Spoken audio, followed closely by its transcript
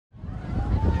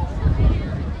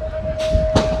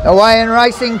Away and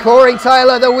racing, Corey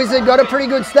Taylor, the Wizard, got a pretty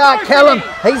good start. Callum,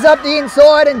 he's up the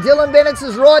inside, and Dylan Bennett's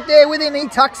is right there with him. He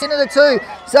tucks into the 2.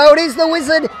 So it is the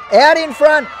Wizard out in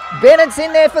front. Bennett's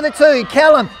in there for the 2.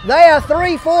 Callum, they are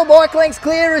 3-4 bike lengths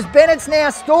clear as Bennett's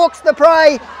now stalks the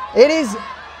prey. It is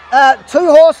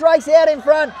 2-horse race out in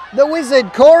front. The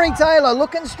Wizard, Corey Taylor,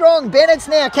 looking strong. Bennett's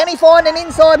now, can he find an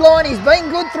inside line? He's been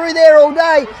good through there all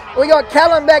day. We got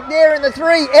Callum back there in the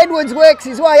 3. Edwards works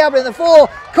his way up in the 4.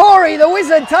 Corey, the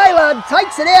Wizard, Taylor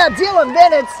takes it out. Dylan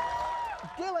Bennett's